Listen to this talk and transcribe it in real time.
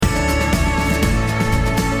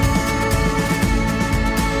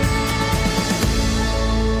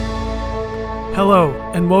Hello,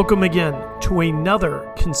 and welcome again to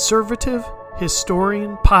another Conservative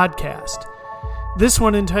Historian podcast. This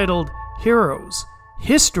one entitled Heroes,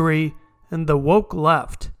 History, and the Woke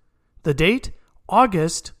Left. The date,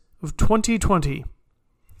 August of 2020.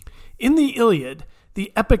 In the Iliad,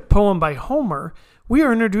 the epic poem by Homer, we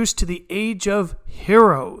are introduced to the age of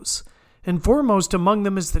heroes, and foremost among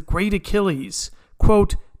them is the great Achilles,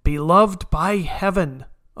 quote, beloved by heaven,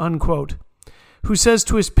 unquote, who says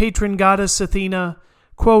to his patron goddess Athena,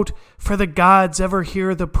 quote, for the gods ever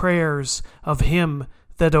hear the prayers of him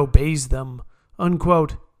that obeys them,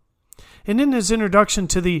 unquote. And in his introduction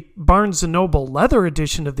to the Barnes & Noble leather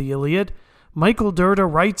edition of the Iliad, Michael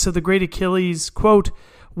Dirda writes of the great Achilles, quote,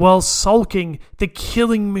 while sulking, the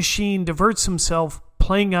killing machine diverts himself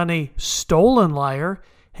playing on a stolen lyre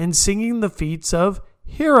and singing the feats of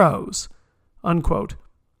heroes, unquote.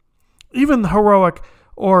 Even the heroic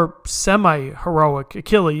or semi-heroic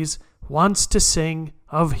Achilles wants to sing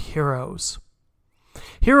of heroes.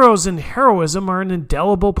 Heroes and heroism are an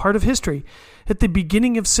indelible part of history. At the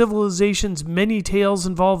beginning of civilizations, many tales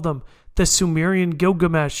involve them. The Sumerian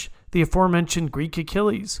Gilgamesh, the aforementioned Greek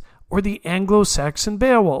Achilles, or the Anglo-Saxon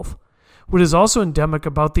Beowulf. What is also endemic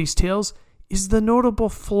about these tales is the notable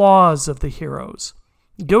flaws of the heroes.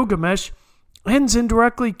 Gilgamesh ends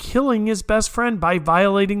indirectly killing his best friend by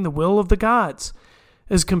violating the will of the gods.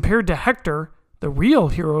 As compared to Hector, the real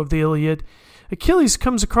hero of the Iliad, Achilles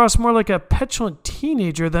comes across more like a petulant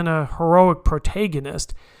teenager than a heroic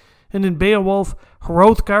protagonist. And in Beowulf,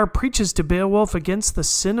 Hrothgar preaches to Beowulf against the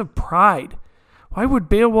sin of pride. Why would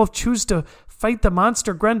Beowulf choose to fight the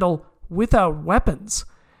monster Grendel without weapons?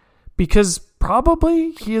 Because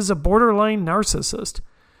probably he is a borderline narcissist.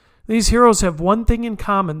 These heroes have one thing in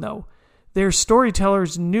common, though. Their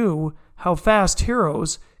storytellers knew how fast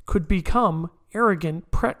heroes could become arrogant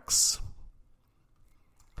pricks.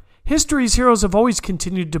 History's heroes have always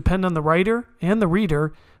continued to depend on the writer and the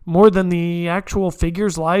reader more than the actual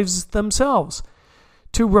figures' lives themselves.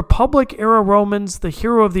 To Republic-era Romans, the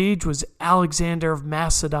hero of the age was Alexander of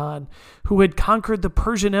Macedon, who had conquered the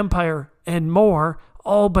Persian Empire and more,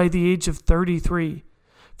 all by the age of 33.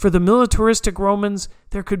 For the militaristic Romans,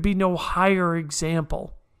 there could be no higher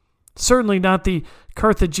example. Certainly not the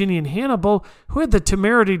Carthaginian Hannibal, who had the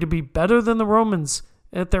temerity to be better than the Romans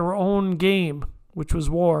at their own game, which was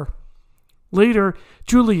war. Later,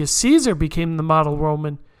 Julius Caesar became the model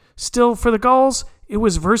Roman. Still, for the Gauls, it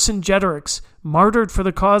was Vercingetorix, martyred for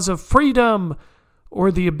the cause of freedom, or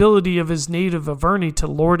the ability of his native Averni to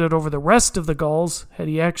lord it over the rest of the Gauls, had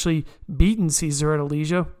he actually beaten Caesar at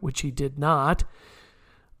Alesia, which he did not.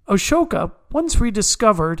 Ashoka, once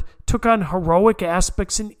rediscovered, took on heroic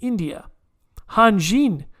aspects in India. Han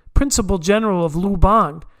Jin, principal general of Liu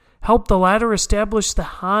Bang, helped the latter establish the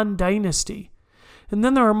Han dynasty. And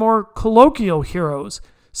then there are more colloquial heroes,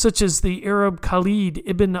 such as the Arab Khalid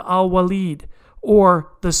ibn al-Walid,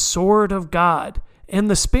 or the Sword of God, and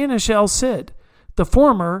the Spanish El Cid, the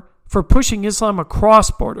former for pushing Islam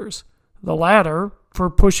across borders, the latter for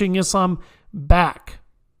pushing Islam back.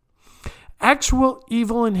 Actual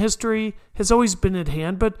evil in history has always been at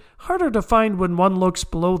hand, but harder to find when one looks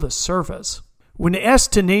below the surface. When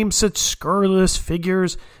asked to name such scurrilous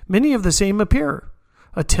figures, many of the same appear.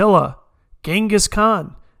 Attila, Genghis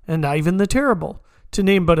Khan, and Ivan the Terrible, to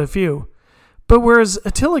name but a few. But whereas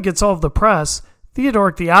Attila gets all of the press,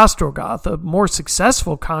 Theodoric the Ostrogoth, a more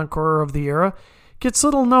successful conqueror of the era, gets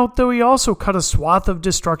little note, though he also cut a swath of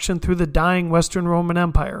destruction through the dying Western Roman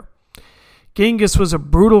Empire. Genghis was a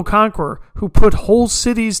brutal conqueror who put whole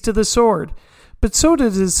cities to the sword, but so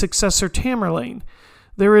did his successor Tamerlane.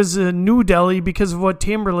 There is a New Delhi because of what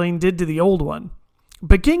Tamerlane did to the old one.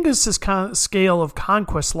 But Genghis' scale of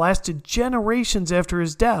conquest lasted generations after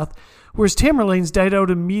his death, whereas Tamerlane's died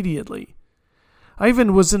out immediately.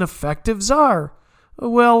 Ivan was an effective czar,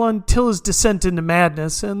 well, until his descent into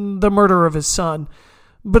madness and the murder of his son.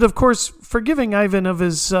 But of course, forgiving Ivan of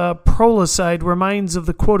his prolicide reminds of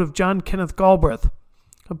the quote of John Kenneth Galbraith.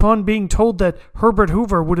 Upon being told that Herbert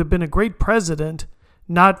Hoover would have been a great president,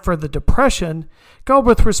 not for the Depression,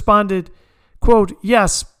 Galbraith responded, quote,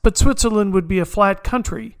 yes, but Switzerland would be a flat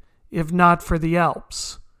country, if not for the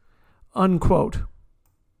Alps, unquote.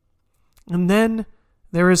 And then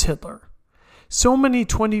there is Hitler. So many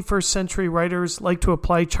 21st century writers like to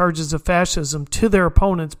apply charges of fascism to their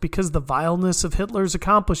opponents because the vileness of Hitler's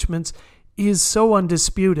accomplishments is so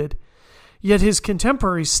undisputed. Yet his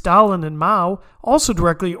contemporaries Stalin and Mao also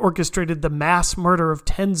directly orchestrated the mass murder of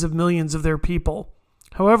tens of millions of their people.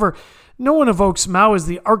 However, no one evokes Mao as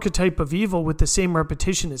the archetype of evil with the same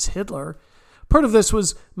repetition as Hitler. Part of this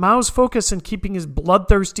was Mao's focus on keeping his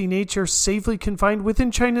bloodthirsty nature safely confined within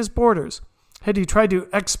China's borders. Had he tried to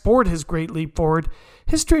export his great leap forward,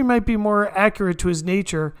 history might be more accurate to his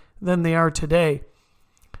nature than they are today.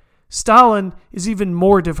 Stalin is even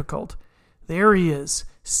more difficult. There he is,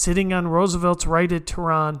 sitting on Roosevelt's right at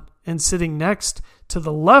Tehran and sitting next to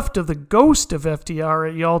the left of the ghost of FDR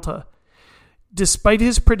at Yalta. Despite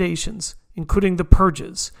his predations, including the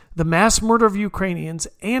purges, the mass murder of Ukrainians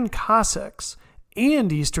and Cossacks,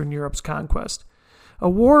 and Eastern Europe's conquest, a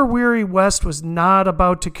war-weary West was not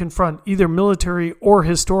about to confront, either military or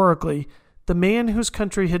historically, the man whose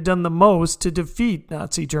country had done the most to defeat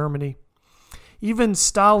Nazi Germany. Even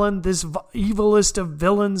Stalin, this evilest of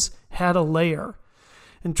villains, had a lair.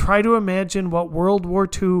 And try to imagine what World War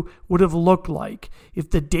II would have looked like if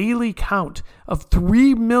the daily count of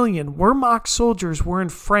 3 million Wehrmacht soldiers were in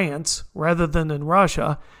France rather than in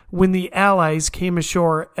Russia when the Allies came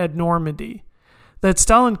ashore at Normandy. That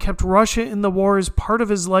Stalin kept Russia in the war is part of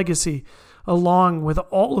his legacy, along with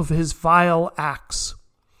all of his vile acts.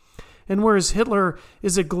 And whereas Hitler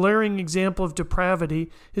is a glaring example of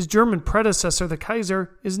depravity, his German predecessor, the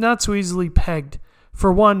Kaiser, is not so easily pegged.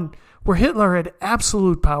 For one, where Hitler had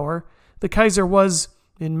absolute power, the Kaiser was,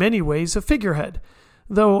 in many ways, a figurehead,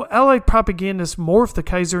 though Allied propagandists morphed the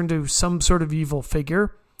Kaiser into some sort of evil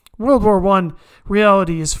figure. World War I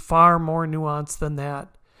reality is far more nuanced than that.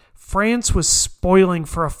 France was spoiling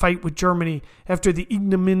for a fight with Germany after the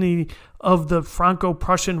ignominy of the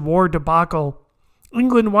Franco-Prussian War debacle.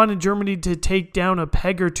 England wanted Germany to take down a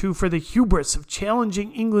peg or two for the hubris of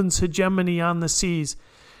challenging England's hegemony on the seas,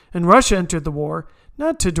 and Russia entered the war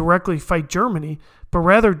not to directly fight Germany, but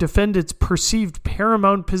rather defend its perceived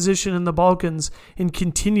paramount position in the Balkans and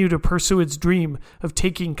continue to pursue its dream of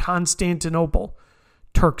taking Constantinople.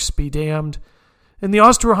 Turks be damned. And the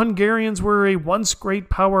Austro-Hungarians were a once great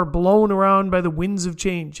power blown around by the winds of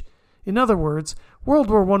change. In other words, World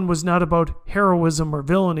War I was not about heroism or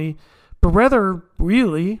villainy, but rather,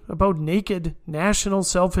 really, about naked national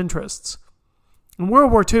self-interests. In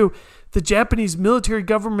World War II, the Japanese military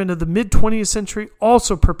government of the mid-20th century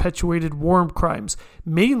also perpetuated war crimes,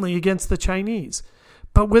 mainly against the Chinese,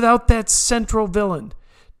 but without that central villain.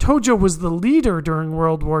 Tojo was the leader during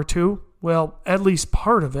World War II, well, at least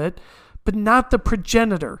part of it, but not the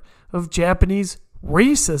progenitor of Japanese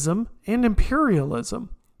racism and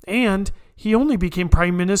imperialism. And he only became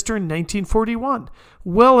prime minister in 1941,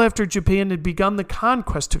 well after Japan had begun the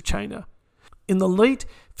conquest of China. In the late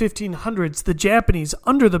 1500s, the Japanese,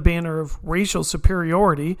 under the banner of racial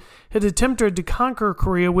superiority, had attempted to conquer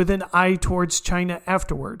Korea with an eye towards China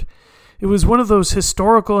afterward. It was one of those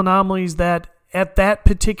historical anomalies that, at that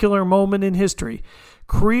particular moment in history,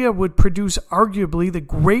 Korea would produce arguably the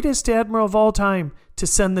greatest admiral of all time to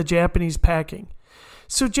send the Japanese packing.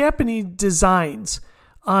 So Japanese designs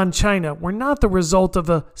on China were not the result of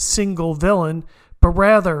a single villain, but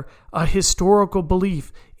rather a historical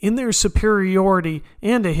belief in their superiority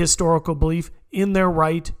and a historical belief in their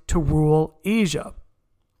right to rule Asia.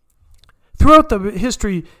 Throughout the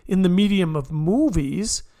history in the medium of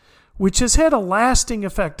movies, which has had a lasting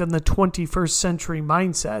effect on the 21st century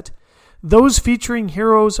mindset, those featuring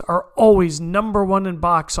heroes are always number one in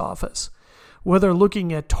box office. Whether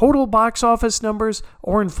looking at total box office numbers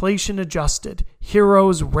or inflation adjusted,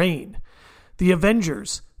 heroes reign. The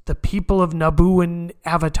Avengers, the people of Naboo in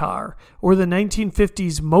Avatar, or the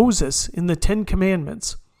 1950s Moses in the Ten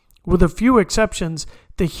Commandments. With a few exceptions,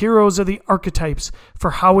 the heroes are the archetypes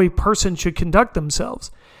for how a person should conduct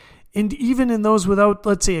themselves. And even in those without,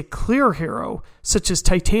 let's say, a clear hero, such as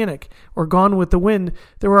Titanic or Gone with the Wind,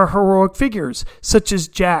 there are heroic figures, such as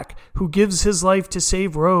Jack, who gives his life to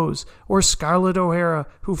save Rose, or Scarlett O'Hara,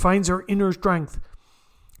 who finds her inner strength.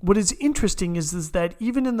 What is interesting is that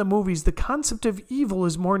even in the movies, the concept of evil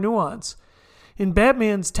is more nuanced. In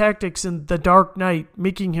Batman's tactics in The Dark Knight,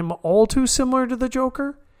 making him all too similar to the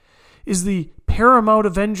Joker, is the paramount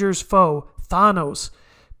Avengers foe, Thanos,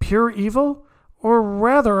 pure evil? Or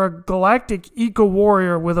rather a galactic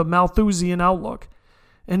eco-warrior with a Malthusian outlook.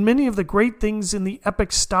 And many of the great things in the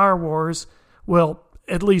epic Star Wars, well,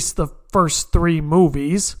 at least the first 3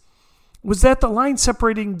 movies, was that the line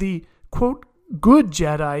separating the, quote, good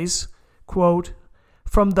Jedis, quote,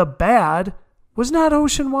 from the bad was not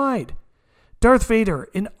ocean-wide. Darth Vader,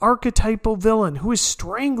 an archetypal villain who is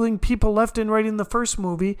strangling people left and right in the first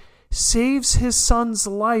movie, saves his son's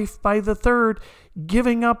life by the third,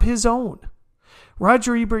 giving up his own.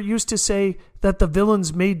 Roger Ebert used to say that the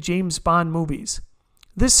villains made James Bond movies.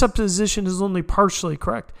 This supposition is only partially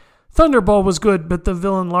correct. Thunderball was good, but the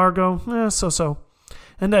villain Largo, so-so.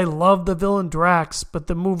 And I love the villain Drax, but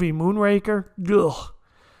the movie Moonraker, ugh.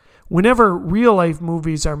 Whenever real-life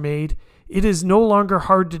movies are made, it is no longer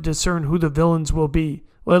hard to discern who the villains will be.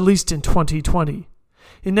 Well, at least in 2020.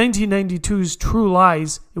 In 1992's True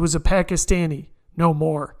Lies, it was a Pakistani, no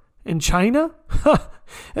more. In China?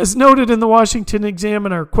 As noted in the Washington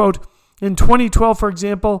Examiner, quote, in 2012, for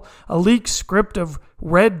example, a leaked script of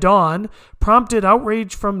Red Dawn prompted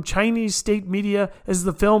outrage from Chinese state media as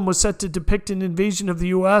the film was set to depict an invasion of the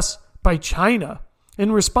U.S. by China.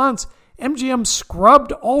 In response, MGM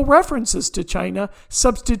scrubbed all references to China,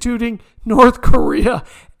 substituting North Korea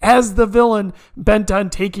as the villain bent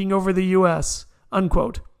on taking over the U.S.,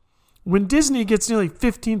 unquote. When Disney gets nearly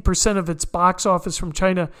 15% of its box office from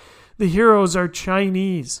China, the heroes are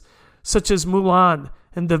Chinese, such as Mulan,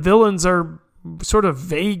 and the villains are sort of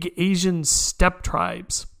vague Asian steppe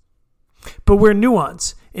tribes. But where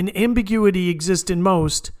nuance and ambiguity exist in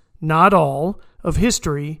most, not all, of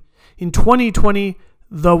history, in 2020,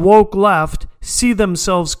 the woke left see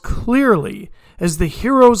themselves clearly as the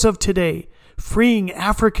heroes of today, freeing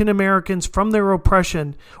African Americans from their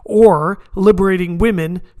oppression or liberating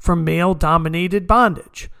women from male-dominated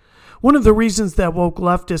bondage. One of the reasons that woke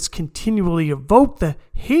leftists continually evoke the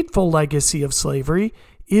hateful legacy of slavery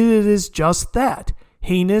is it is just that,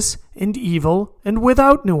 heinous and evil and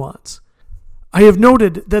without nuance. I have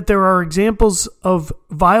noted that there are examples of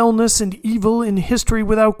vileness and evil in history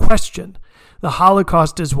without question. The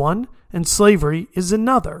Holocaust is one, and slavery is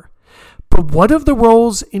another. But what of the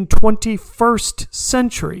roles in 21st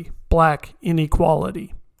century black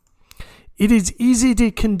inequality? It is easy to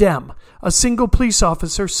condemn a single police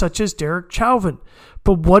officer such as Derek Chauvin,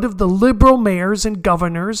 but what of the liberal mayors and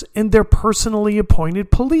governors and their personally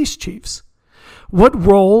appointed police chiefs? What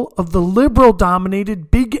role of the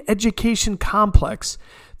liberal-dominated big education complex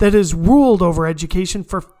that has ruled over education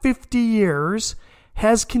for 50 years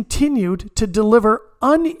has continued to deliver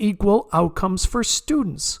unequal outcomes for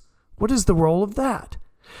students? What is the role of that?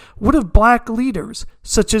 What of black leaders,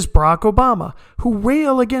 such as Barack Obama, who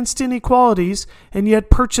rail against inequalities and yet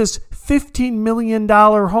purchase $15 million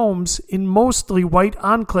homes in mostly white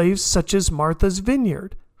enclaves such as Martha's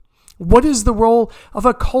Vineyard? What is the role of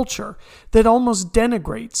a culture that almost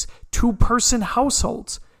denigrates two-person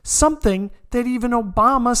households, something that even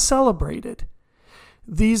Obama celebrated?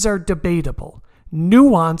 These are debatable,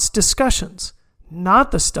 nuanced discussions,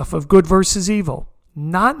 not the stuff of good versus evil,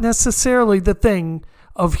 not necessarily the thing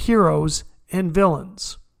of heroes and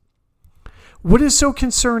villains. What is so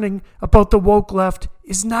concerning about the woke left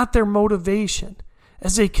is not their motivation.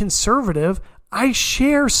 As a conservative, I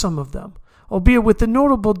share some of them, albeit with the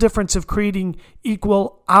notable difference of creating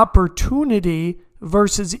equal opportunity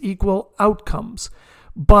versus equal outcomes.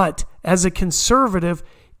 But as a conservative,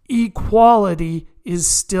 equality is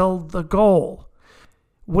still the goal.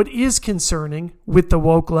 What is concerning with the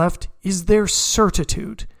woke left is their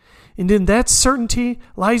certitude. And in that certainty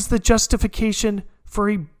lies the justification for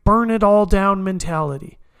a burn-it-all-down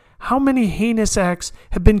mentality. How many heinous acts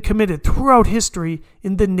have been committed throughout history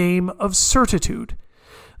in the name of certitude?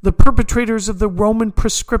 The perpetrators of the Roman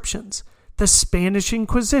proscriptions, the Spanish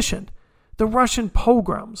Inquisition, the Russian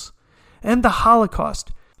pogroms, and the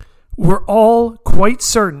Holocaust were all quite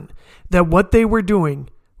certain that what they were doing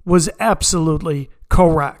was absolutely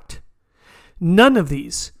correct. None of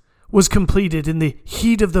these was completed in the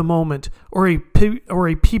heat of the moment or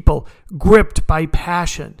a people gripped by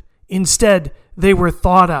passion. Instead, they were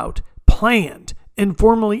thought out, planned, and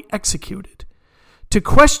formally executed. To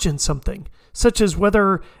question something, such as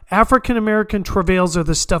whether African American travails are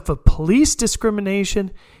the stuff of police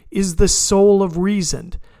discrimination, is the soul of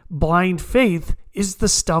reason. Blind faith is the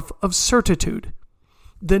stuff of certitude.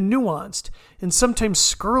 The nuanced and sometimes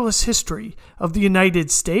scurrilous history of the United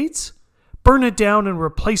States? Burn it down and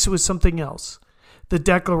replace it with something else. The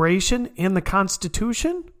Declaration and the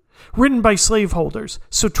Constitution? Written by slaveholders,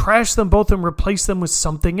 so trash them both and replace them with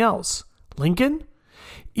something else. Lincoln?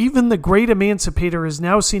 Even the great emancipator is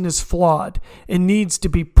now seen as flawed and needs to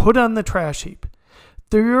be put on the trash heap.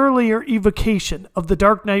 The earlier evocation of the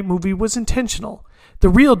Dark Knight movie was intentional. The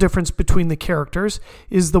real difference between the characters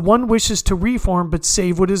is the one wishes to reform but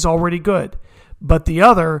save what is already good, but the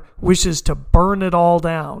other wishes to burn it all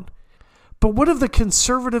down. But what of the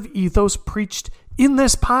conservative ethos preached in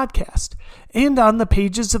this podcast and on the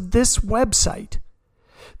pages of this website?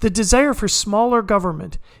 The desire for smaller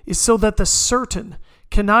government is so that the certain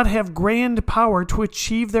cannot have grand power to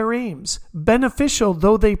achieve their aims, beneficial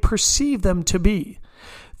though they perceive them to be.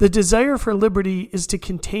 The desire for liberty is to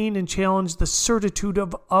contain and challenge the certitude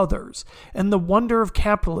of others, and the wonder of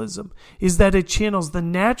capitalism is that it channels the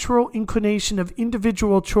natural inclination of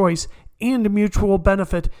individual choice and mutual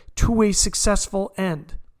benefit to a successful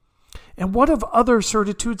end. And what of other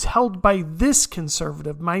certitudes held by this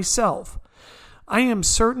conservative, myself? I am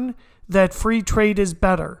certain that free trade is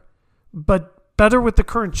better, but better with the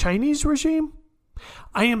current Chinese regime?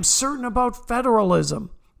 I am certain about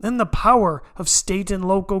federalism and the power of state and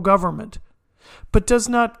local government. But does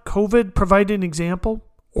not COVID provide an example,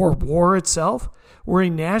 or war itself, where a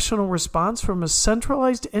national response from a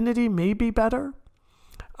centralized entity may be better?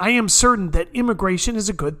 I am certain that immigration is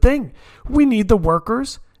a good thing. We need the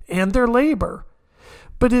workers and their labor.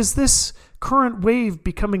 But is this current wave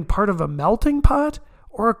becoming part of a melting pot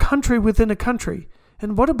or a country within a country?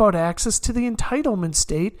 And what about access to the entitlement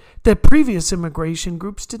state that previous immigration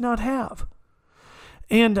groups did not have?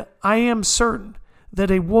 And I am certain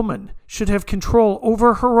that a woman should have control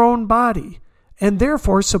over her own body and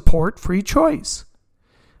therefore support free choice.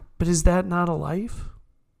 But is that not a life?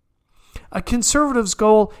 A conservative's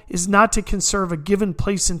goal is not to conserve a given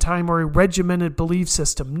place in time or a regimented belief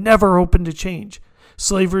system, never open to change.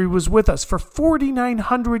 Slavery was with us for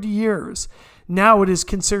 4,900 years. Now it is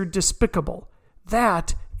considered despicable.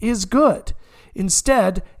 That is good.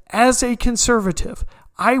 Instead, as a conservative,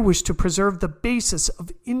 I wish to preserve the basis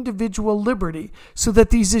of individual liberty so that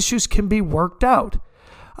these issues can be worked out.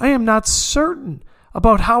 I am not certain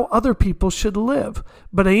about how other people should live,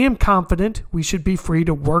 but I am confident we should be free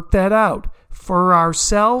to work that out for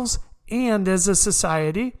ourselves and as a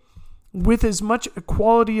society with as much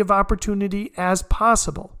equality of opportunity as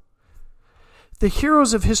possible. The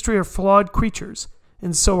heroes of history are flawed creatures,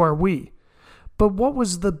 and so are we. But what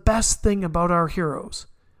was the best thing about our heroes?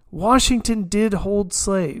 Washington did hold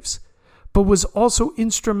slaves, but was also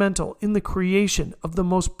instrumental in the creation of the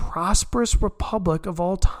most prosperous republic of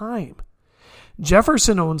all time.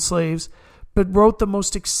 Jefferson owned slaves, but wrote the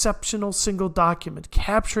most exceptional single document,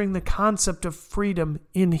 capturing the concept of freedom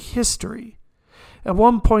in history. At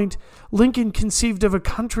one point, Lincoln conceived of a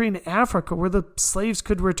country in Africa where the slaves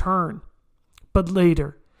could return, but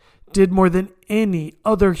later did more than any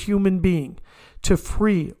other human being to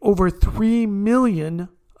free over 3 million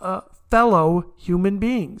fellow human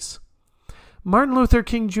beings. Martin Luther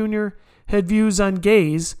King Jr. had views on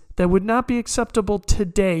gays that would not be acceptable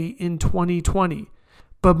today in 2020,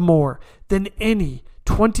 but more than any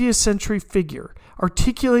 20th century figure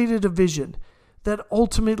articulated a vision that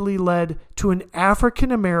ultimately led to an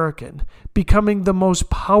African American becoming the most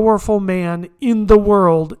powerful man in the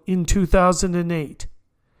world in 2008.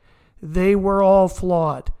 They were all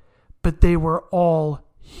flawed, but they were all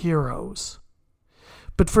heroes.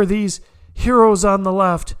 But for these heroes on the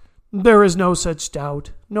left, there is no such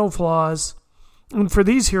doubt, no flaws. And for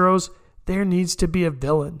these heroes, there needs to be a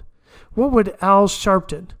villain. What would Al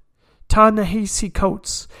Sharpton, Ta-Nehisi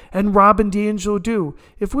Coates, and Robin DiAngelo do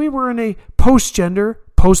if we were in a post-gender,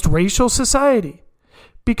 post-racial society?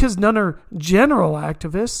 Because none are general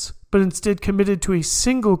activists, but instead committed to a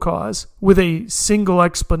single cause with a single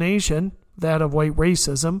explanation, that of white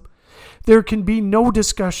racism, there can be no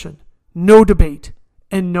discussion, no debate,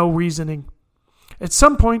 and no reasoning. At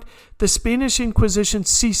some point, the Spanish Inquisition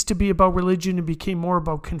ceased to be about religion and became more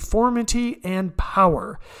about conformity and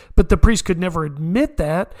power. But the priests could never admit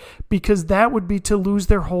that because that would be to lose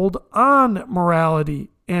their hold on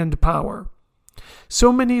morality and power.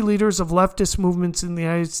 So many leaders of leftist movements in the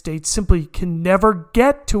United States simply can never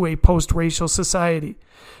get to a post-racial society.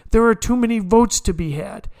 There are too many votes to be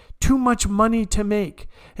had, too much money to make,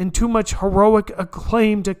 and too much heroic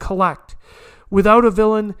acclaim to collect. Without a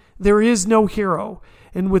villain, there is no hero,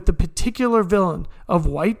 and with the particular villain of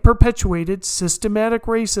white-perpetuated systematic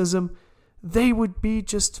racism, they would be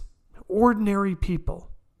just ordinary people,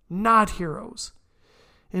 not heroes.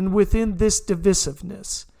 And within this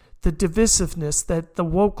divisiveness, the divisiveness that the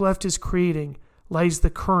woke left is creating, lies the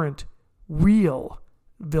current, real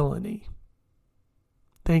villainy.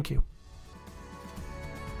 Thank you.